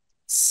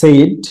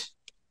said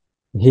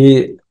he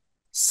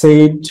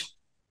said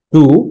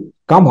to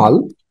Kamal,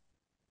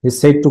 he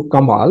said to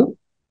Kamal,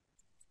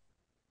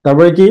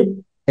 তারপরে কি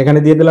এখানে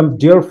দিয়ে দিলাম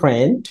ডিয়ার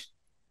ফ্রেন্ড,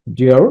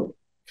 ডিয়ার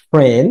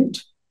ফ্রেন্ড,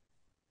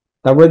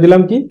 তারপরে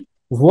দিলাম কি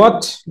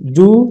what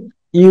do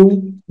you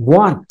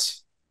want,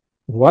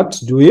 what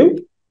do you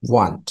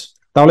want.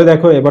 তাহলে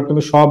দেখো এবার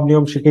তুমি সব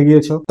নিয়ম শিখে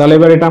গিয়েছো। তাহলে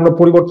এবার এটা আমরা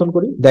পরিবর্তন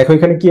করি। দেখো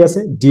এখানে কি আছে,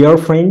 ডিয়ার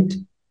ফ্রেন্ড।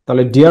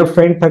 তাহলে ডিয়ার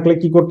ফ্রেন্ড থাকলে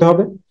কি করতে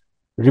হবে,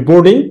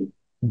 রিপোর্টিং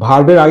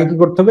ভার্বের আগে কি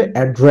করতে হবে,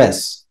 অ্যাড্রেস।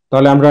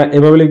 তাহলে আমরা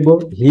এভাবে লিখবো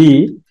হি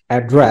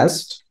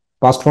অ্যাড্রেসড,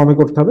 পাস্ট ফর্মে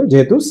করতে হবে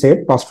যেহেতু সেট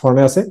পাস্ট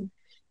ফর্মে আছে।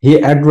 হি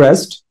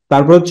অ্যাড্রেসড,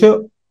 তারপর হচ্ছে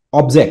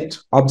অবজেক্ট,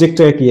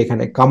 অবজেক্টটা কি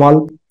এখানে কামাল,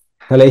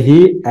 তাহলে হি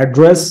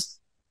অ্যাড্রেস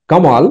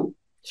কামাল,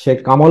 সে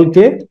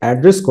কামালকে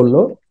অ্যাড্রেস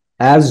করলো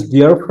as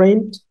dear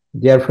friend,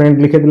 dear friend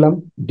লিখে দিলাম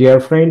ডিয়ার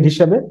ফ্রেন্ড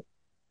হিসাবে।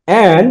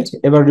 অ্যান্ড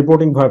এবার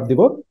রিপোর্টিং ভার্ব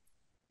দিব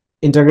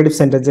ইন্টারগেটিভ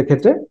সেন্টেন্সের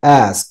ক্ষেত্রে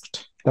asked,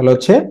 তাহলে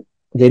হচ্ছে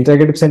যে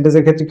ইন্টারগেটিভ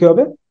সেন্টেন্সের ক্ষেত্রে কি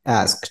হবে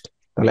asked,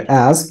 তাহলে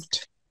asked।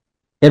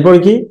 এরপরে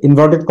কি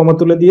ইনভার্টেড কমা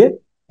তুলে দিয়ে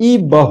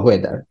ইফ বা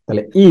ওয়েদার,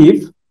 তাহলে ইফ,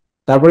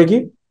 তারপরে কি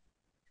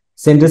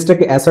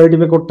সেন্টেন্সটাকে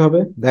অ্যাসার্টিভে করতে হবে।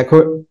 দেখো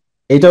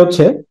এটা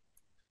হচ্ছে,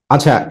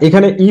 আচ্ছা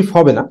এখানে ইফ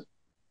হবে না।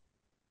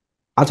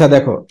 আচ্ছা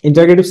দেখো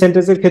ইন্টারগেটিভ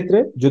সেন্টেন্সের ক্ষেত্রে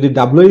যদি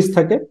ডাব্লিউএইচ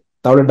থাকে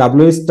তাহলে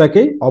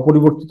ডাব্লিউএইচটাকেই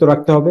অপরিবর্তিত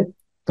রাখতে হবে।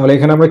 তাহলে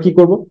এখানে আমরা কি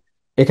করব,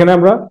 এখানে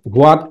আমরা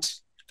হোয়াট,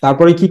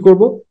 তারপরে কি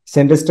করব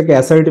সেন্টেন্সটাকে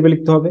অ্যাসার্টিভে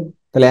লিখতে হবে।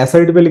 তাহলে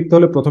অ্যাসার্টিভে লিখতে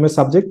হলে প্রথমে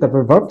সাবজেক্ট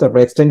তারপর ভার্ব তারপর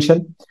এক্সটেনশন।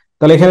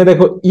 তাহলে এখানে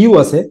দেখো ইউ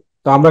আছে,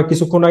 তো আমরা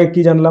কিছুক্ষণ আগে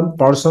কি জানলাম,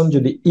 পারসন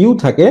যদি ইউ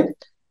থাকে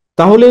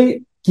তাহলে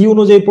কি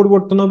অনুযায়ী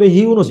পরিবর্তন হবে,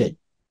 হি অনুযায়ী।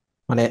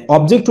 মানে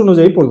অবজেক্ট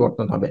অনুযায়ী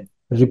পরিবর্তন হবে,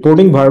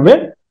 রিপোর্টিং ভার্বের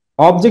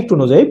অবজেক্ট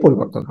অনুযায়ী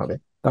পরিবর্তন হবে।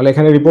 তাহলে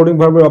এখানে রিপোর্টিং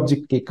ভার্বের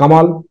অবজেক্ট কি?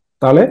 কামাল।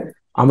 তাহলে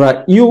আমরা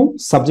ইউ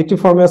সাবজেক্টিভ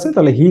ফর্মে আছে,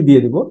 তাহলে হি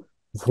দিয়ে দিব,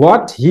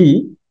 হোয়াট হি,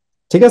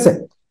 ঠিক আছে।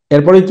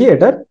 এরপরে কি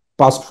এটার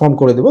পাস্ট ফর্ম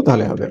করে দিব,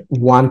 তাহলে হবে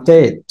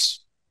ওয়ান্টেড,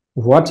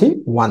 হোয়াট হি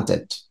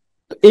ওয়ান্টেড।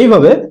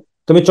 এইভাবে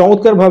তুমি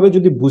চমৎকার ভাবে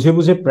যদি বুঝে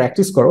বুঝে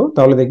প্র্যাকটিস করো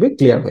তাহলে দেখবে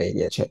ক্লিয়ার হয়ে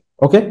গিয়েছে।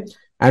 ওকে,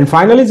 এন্ড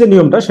ফাইনালি যে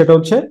নিয়মটা সেটা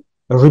হচ্ছে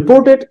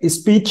রিপোর্টেড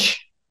স্পিচ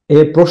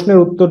এর প্রশ্নের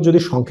উত্তর যদি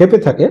সংক্ষেপে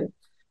থাকে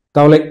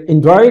তাহলে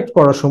ইনডাইরেক্ট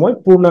করার সময়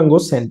পূর্ণাঙ্গ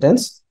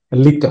সেন্টেন্স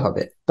লিখতে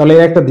হবে। তাহলে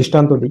এর একটা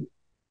দৃষ্টান্ত দিই,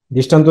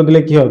 দৃষ্টান্ত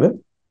দিলে কি হবে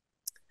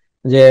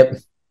যে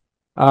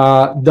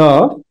the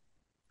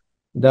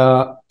the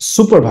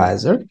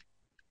supervisor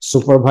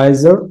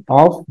supervisor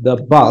of the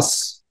bus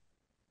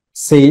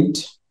said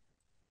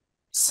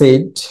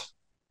said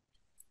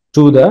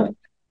to the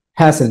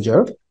passenger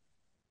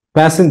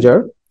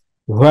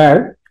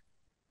where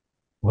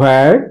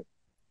where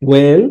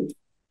will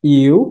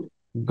you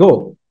go?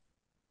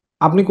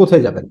 আপনি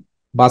কোথায় যাবেন?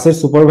 বাসের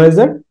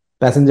সুপারভাইজার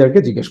প্যাসেঞ্জারকে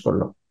জিজ্ঞেস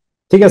করলো,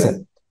 ঠিক আছে।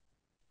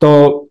 তো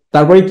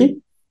তারপরে কি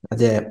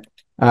যে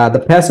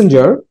দ্য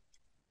প্যাসেঞ্জার,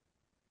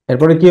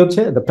 এরপরে কি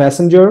হচ্ছে the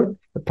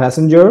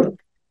passenger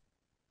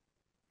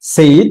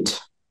said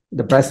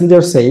the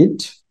passenger said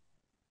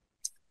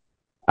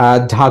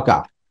Dhaka,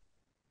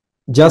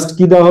 just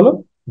কি দেওয়া হলো?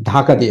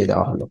 ঢাকা দিয়ে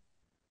দেওয়া হলো,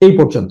 এই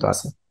পর্যন্ত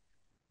আছে।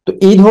 তো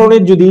এই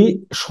ধরনের যদি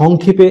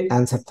সংক্ষেপে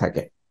অ্যান্সার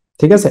থাকে,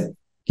 ঠিক আছে,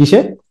 কিসে,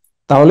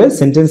 তাহলে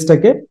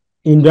সেন্টেন্সটাকে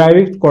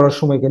ইনডাইরেক্ট করার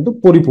সময় কিন্তু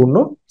পরিপূর্ণ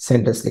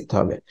সেন্টেন্স লিখতে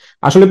হবে।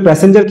 আসলে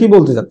প্যাসেঞ্জার কি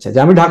বলতে যাচ্ছে? যে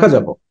আমি ঢাকা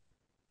যাব,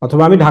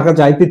 অথবা আমি ঢাকা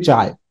যাইতে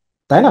চাই,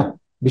 তাই না?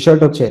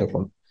 বিষয়টা হচ্ছে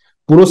এরকম।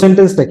 পুরো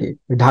সেন্টেন্সটা কি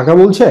ঢাকা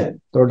বলছে,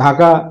 তো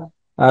ঢাকা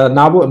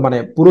না মানে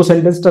পুরো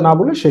সেন্টেন্সটা না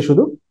বলে সে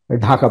শুধু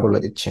ঢাকা বলে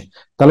দিচ্ছে।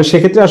 তাহলে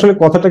সেক্ষেত্রে আসলে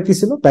কথাটা কি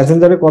ছিল?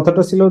 প্যাসেঞ্জারের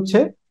কথাটা ছিল হচ্ছে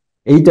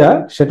এইটা,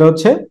 সেটা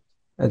হচ্ছে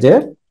যে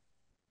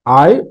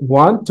I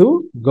want to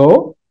go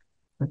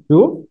to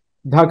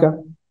Dhaka,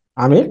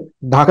 আমি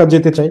ঢাকা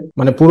যেতে চাই,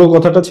 মানে পুরো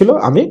কথাটা ছিল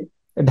আমি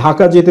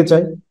ঢাকা যেতে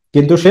চাই।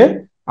 কিন্তু say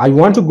I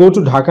want to go to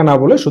Dhaka না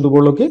বলে শুধু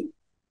বললো কি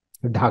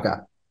ঢাকা।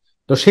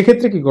 তো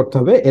সেক্ষেত্রে কি করতে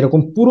হবে? এরকম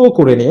পুরো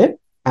করে নিয়ে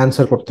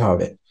অ্যান্সার করতে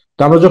হবে।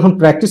 তো আমরা যখন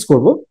প্র্যাকটিস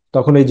করব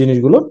তখন এই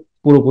জিনিসগুলো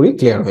পুরোপুরি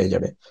ক্লিয়ার হয়ে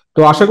যাবে। তো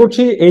আশা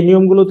করছি এই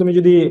নিয়মগুলো তুমি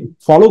যদি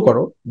ফলো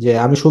করো, যে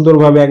আমি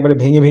সুন্দরভাবে একবারে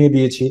ভেঙে ভেঙে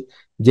দিয়েছি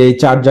যে এই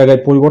 4 জায়গায়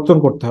পরিবর্তন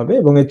করতে হবে,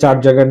 এবং এই 4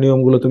 জায়গার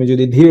নিয়মগুলো তুমি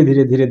যদি ধীরে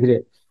ধীরে ধীরে ধীরে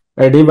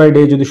ডে বাই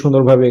ডে যদি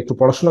সুন্দরভাবে একটু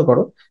পড়াশোনা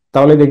করো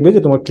তাহলে দেখবে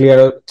যে তোমার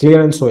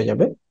ক্লিয়ারেন্স হয়ে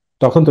যাবে,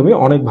 তখন তুমি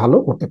অনেক ভালো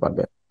করতে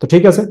পারবে। তো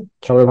ঠিক আছে,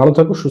 সবাই ভালো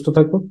থাকো, সুস্থ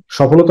থাকো,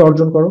 সফলতা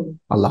অর্জন করো।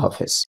 আল্লাহ হাফেজ।